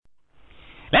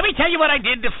Let me tell you what I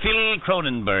did to Phil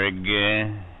Kronenberg.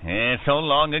 So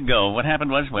long ago. What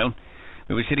happened was, well,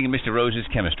 we were sitting in Mr. Rose's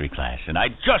chemistry class, and I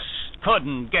just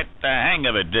couldn't get the hang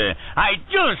of it. I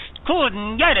just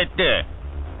couldn't get it.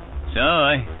 So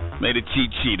I made a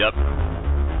cheat sheet up,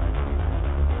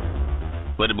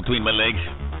 put it between my legs,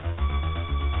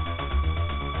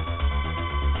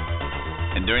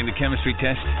 and during the chemistry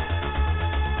test,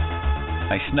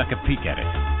 I snuck a peek at it.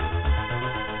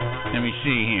 Let me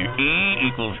see here. E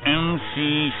equals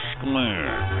MC squared.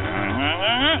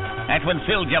 That's when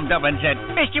Phil jumped up and said,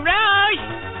 Mr. Rose,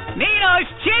 Nino's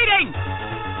cheating!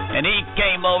 And he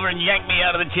came over and yanked me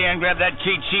out of the chair and grabbed that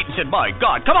cheat sheet and said, by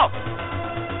God, come on!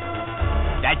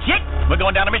 That's it! We're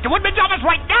going down to Mr. Woodman's office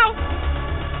right now!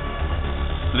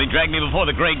 So they dragged me before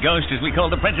the great ghost, as we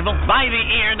called the principal, by the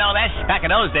ear, no less. Back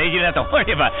in those days, you didn't have to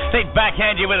worry about it. They'd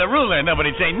backhand you with a ruler and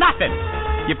nobody'd say nothing.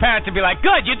 Your parents would be like,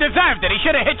 good, you deserved it. He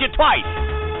should have hit you twice.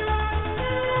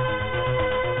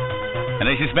 And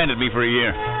they suspended me for a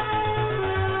year.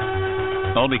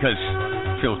 All because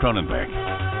Phil Kronenberg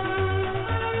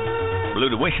blew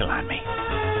the whistle on me.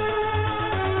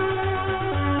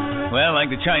 Well, like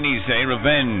the Chinese say,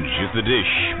 revenge is the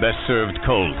dish best served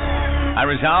cold. I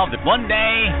resolved that one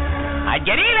day I'd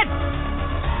get even.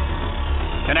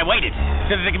 And I waited,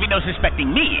 so that there could be no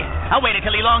suspecting me. I waited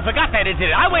till he long forgot that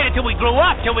incident. I waited till we grew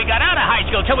up, till we got out of high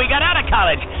school, till we got out of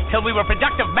college, till we were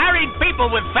productive married people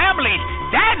with families.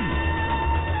 Then!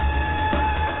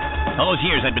 All those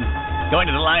years I'd been going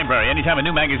to the library. Anytime a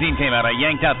new magazine came out, I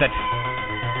yanked out that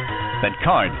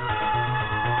card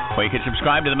where you could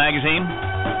subscribe to the magazine.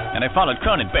 And I followed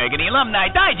Kronenberg in the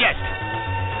Alumni Digest,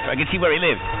 so I could see where he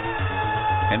lived.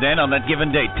 And then on that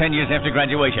given date, 10 years after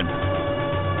graduation,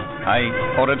 I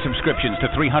ordered subscriptions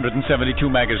to 372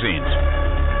 magazines.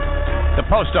 The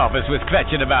post office was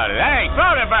kvetching about it. Hey,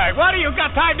 Kronenberg, what do you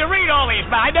got time to read all these?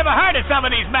 I never heard of some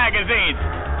of these magazines.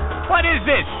 What is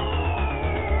this?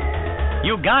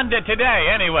 Uganda Today,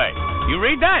 anyway. You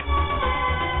read that?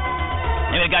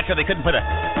 And it got so they couldn't put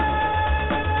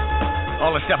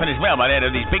all the stuff in his mail. But they had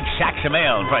these big sacks of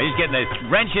mail. He's getting a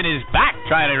wrench in his back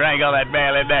trying to drag all that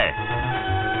mail in there.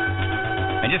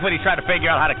 And just when he's trying to figure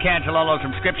out how to cancel all those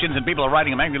subscriptions and people are writing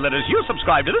him angry letters, you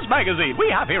subscribe to this magazine. We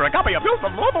have here a copy of you.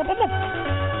 That's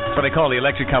what they called the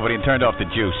electric company and turned off the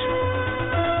juice.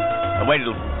 I waited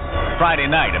till Friday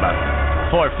night, about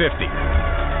 4:50.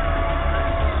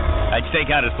 I'd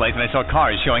stake out his place and I saw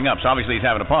cars showing up, so obviously he's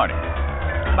having a party.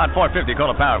 About 4:50,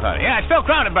 called a power party. Yeah, it's Phil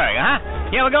Kronenberg, huh?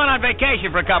 Yeah, we're going on vacation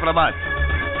for a couple of months.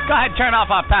 Go ahead and turn off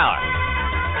our power.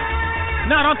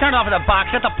 No, don't turn off the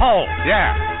box. At the pole.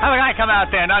 Yeah. Have a guy come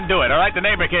out there and undo it, all right? The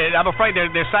neighbor kid, I'm afraid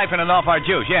they're siphoning off our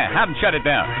juice. Yeah, have them shut it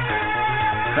down.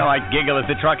 So I giggle as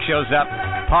the truck shows up.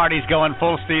 Party's going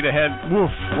full speed ahead. Woof.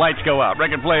 Lights go out.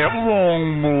 Record player.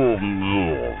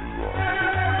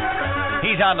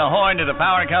 He's on the horn to the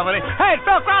power company. Hey, it's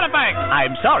Phil Kronenberg.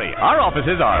 I'm sorry. Our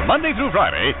offices are Monday through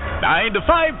Friday, 9 to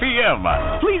 5 p.m.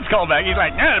 Please call back. He's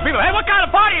like, people, hey, what kind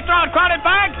of party you throwing,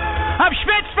 Kronenberg? I'm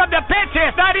Schmitz from the pits here.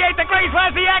 It's 98 degrees.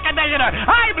 Where's the air conditioner?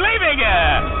 I'm leaving.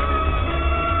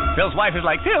 Phil's wife is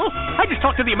like, Phil, I just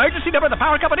talked to the emergency number of the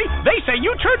power company. They say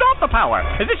you turned off the power.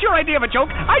 Is this your idea of a joke?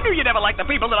 I knew you never liked the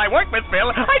people that I work with, Phil.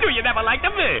 I knew you never liked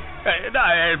them.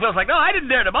 Phil's like, no, I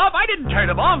didn't turn them off. I didn't turn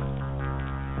them off.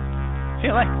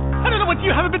 Phil, I don't know what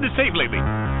you haven't been the same lately.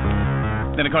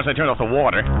 Then, of course, I turned off the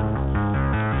water.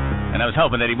 And I was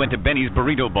hoping that he went to Benny's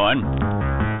Burrito Barn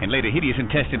and laid a hideous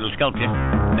intestinal sculpture.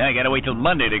 Now I gotta wait till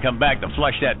Monday to come back to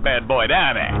flush that bad boy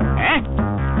down there. Huh?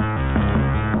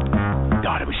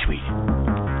 God, it was sweet.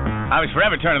 I was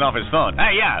forever turning off his phone.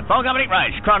 Hey, yeah, phone company?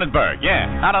 Right, Kronenberg, yeah.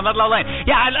 Out on Ludlow Lane.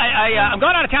 Yeah, I'm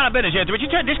going out of town on business here. Would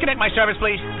you disconnect my service,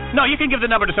 please? No, you can give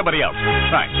the number to somebody else.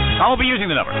 Right, I won't be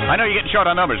using the number. I know you're getting short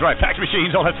on numbers, right? Fax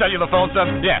machines, all that cellular phone stuff.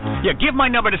 Yeah, give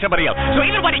my number to somebody else. So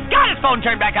even when he got his phone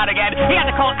turned back on again, he had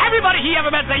to call everybody he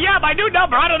ever met and say, yeah, my new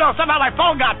number. I don't know, somehow my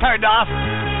phone got turned off.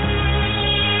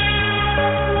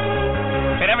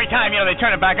 And every time, they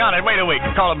turn it back on, I'd wait a week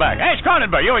and call him back. Hey, it's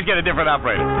Kronenberg. You always get a different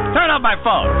operator. Turn off my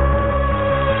phone.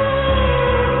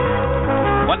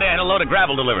 One day I had a load of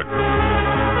gravel delivered.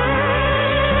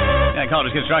 Yeah, I called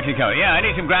his construction company. Yeah, I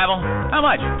need some gravel. How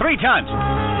much? 3 tons.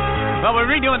 Well, we're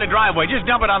redoing the driveway. Just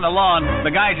dump it on the lawn.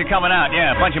 The guys are coming out.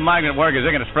 Yeah, a bunch of migrant workers.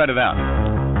 They're going to spread it out.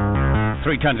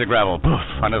 3 tons of gravel. Poof,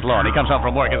 on his lawn. He comes home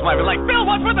from work. His wife is like, Bill,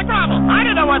 what's with the gravel? I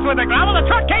didn't know what's with the gravel. The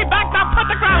truck came back to put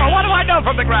the gravel. What do I know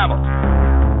from the gravel?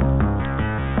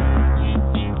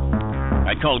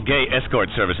 I'd call gay escort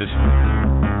services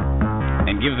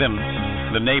and give them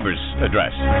the neighbor's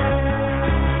address.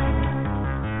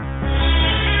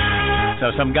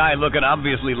 So some guy looking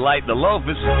obviously light the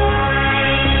loafers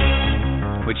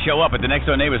show up at the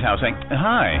next-door neighbor's house saying,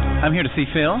 "Hi, I'm here to see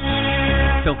Phil.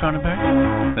 Phil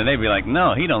Kronenberg?" Then they'd be like,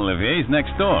 "No, he don't live here. He's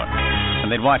next door."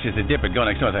 And they'd watch as the dip would go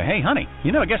next door and say, "Hey, honey,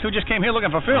 guess who just came here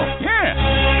looking for Phil?" "Yeah.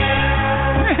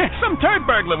 Some turd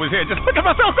burglar was here just looking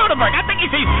for Phil Kronenberg. I think he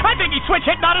switch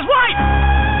hitting on his wife."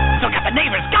 So got the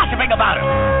neighbors gossiping about him.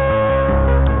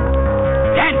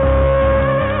 Then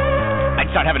I'd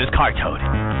start having his car towed.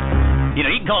 You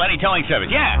can call any towing service.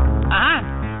 Yeah.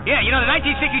 Yeah, the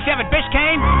 1967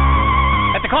 Biscayne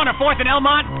at the corner of 4th and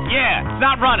Elmont? Yeah, it's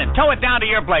not running. Tow it down to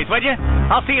your place, would you?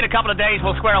 I'll see you in a couple of days.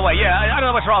 We'll square away. Yeah, I don't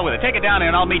know what's wrong with it. Take it down there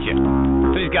and I'll meet you.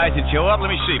 So these guys would show up. Let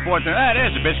me see. 4th and...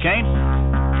 there's the Biscayne.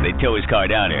 They'd tow his car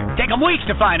down here. Take them weeks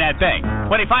to find that thing.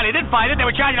 When he finally did find it, they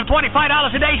were charging him $25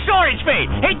 a day storage fee.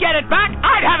 He'd get it back.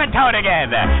 I'd have it towed again.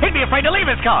 He'd be afraid to leave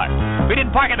his car. If we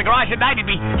didn't park in the garage at night, he'd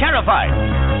be terrified.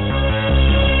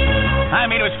 I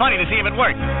mean, it was funny to see if it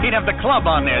worked. He'd have the club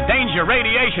on there. Danger,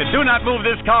 radiation. Do not move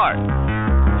this car.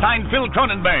 Signed Phil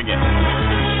Kronenberg.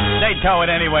 They tow it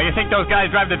anyway. You think those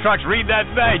guys drive the trucks? Read that?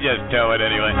 They just tow it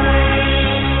anyway.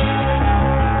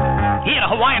 He had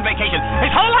a Hawaiian vacation.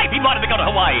 His whole life he wanted to go to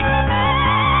Hawaii.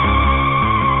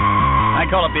 I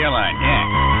call up the airline. Yeah.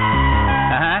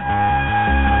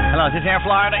 Hello, is this Air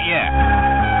Florida? Yeah.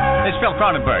 This is Phil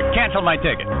Kronenberg. Cancel my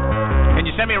ticket. Can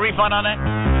you send me a refund on that?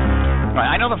 Right,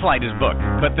 I know the flight is booked,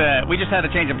 but we just had a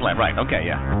change of plan. Right, okay,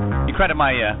 yeah. You credit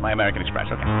my American Express,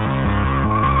 okay.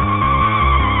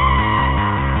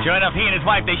 Sure enough, he and his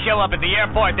wife, they show up at the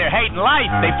airport. They're hating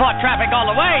life. They fought traffic all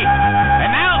the way.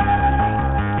 And now...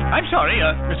 I'm sorry,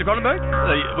 Mr. Kronenberg,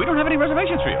 we don't have any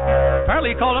reservations for you.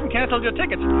 Apparently you called up and canceled your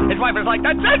tickets. His wife was like,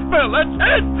 "That's it, Phil, that's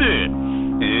it."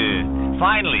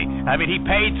 Finally, I mean, he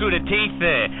paid through the teeth,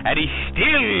 and he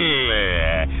still...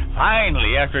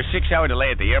 Finally, after a 6-hour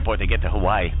delay at the airport, they get to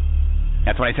Hawaii.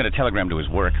 That's when I sent a telegram to his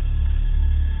work.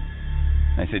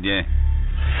 I said, yeah.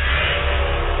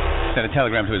 Sent a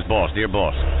telegram to his boss. "Dear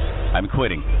boss, I'm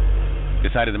quitting.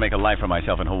 Decided to make a life for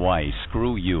myself in Hawaii.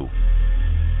 Screw you.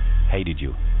 Hated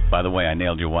you. By the way, I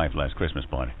nailed your wife last Christmas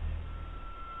party."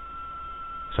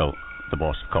 So, the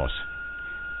boss, of course,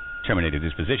 terminated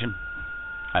his position.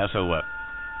 I also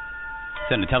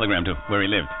sent a telegram to where he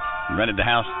lived. Rented the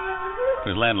house to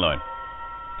his landlord.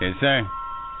 "Dear sir,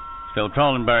 Phil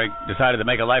Kronenberg, decided to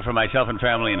make a life for myself and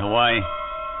family in Hawaii.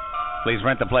 Please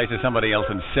rent the place to somebody else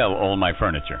and sell all my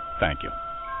furniture. Thank you.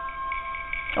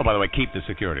 Oh, by the way, keep the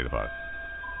security deposit."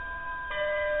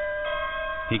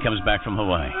 He comes back from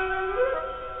Hawaii.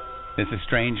 There's a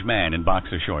strange man in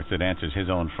boxer shorts that answers his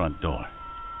own front door.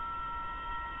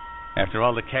 After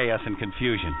all the chaos and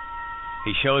confusion,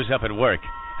 he shows up at work,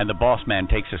 and the boss man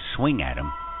takes a swing at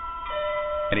him.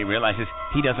 And he realizes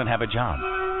he doesn't have a job.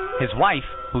 His wife,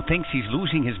 who thinks he's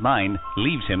losing his mind,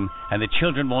 leaves him, and the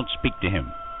children won't speak to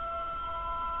him.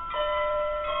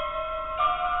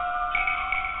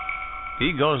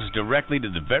 He goes directly to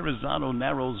the Verrazano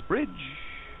Narrows Bridge.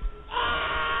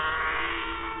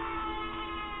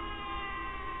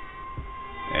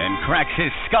 And cracks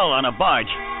his skull on a barge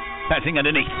passing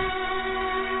underneath.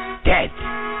 Dead.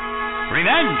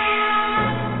 Revenge!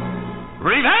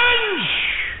 Revenge!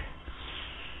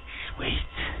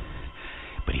 Sweet.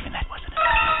 But even that wasn't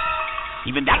enough.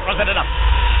 Even that wasn't enough.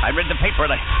 I read the paper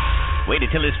and I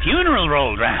waited till his funeral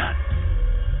rolled round.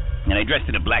 And I dressed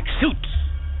in a black suit.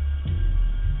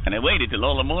 And I waited till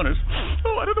all the mourners...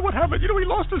 Oh, I don't know what happened. He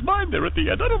lost his mind there at the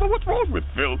end. I don't know what's wrong with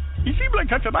Phil. He seemed like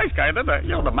such a nice guy. And then,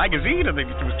 the magazine, and he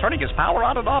was turning his power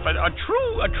on and off. A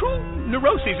true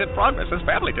neuroses in progress. His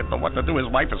family didn't know what to do. His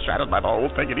wife was shattered by the whole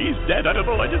thing, and he's dead. I don't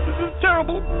know. This is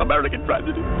terrible American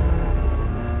tragedy.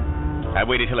 I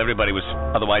waited till everybody was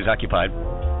otherwise occupied.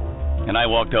 And I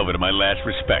walked over to my last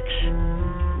respects.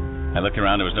 I looked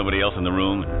around. There was nobody else in the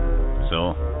room.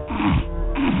 So...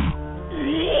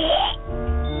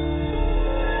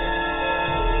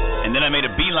 And then I made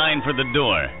a beeline for the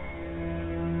door.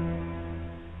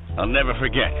 I'll never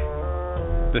forget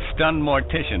the stunned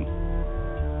mortician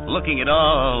looking at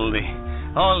all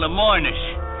the mourners.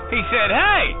 He said,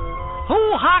 "Hey,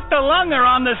 who hocked a lunger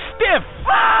on the stiff?"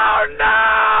 Oh,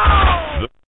 no!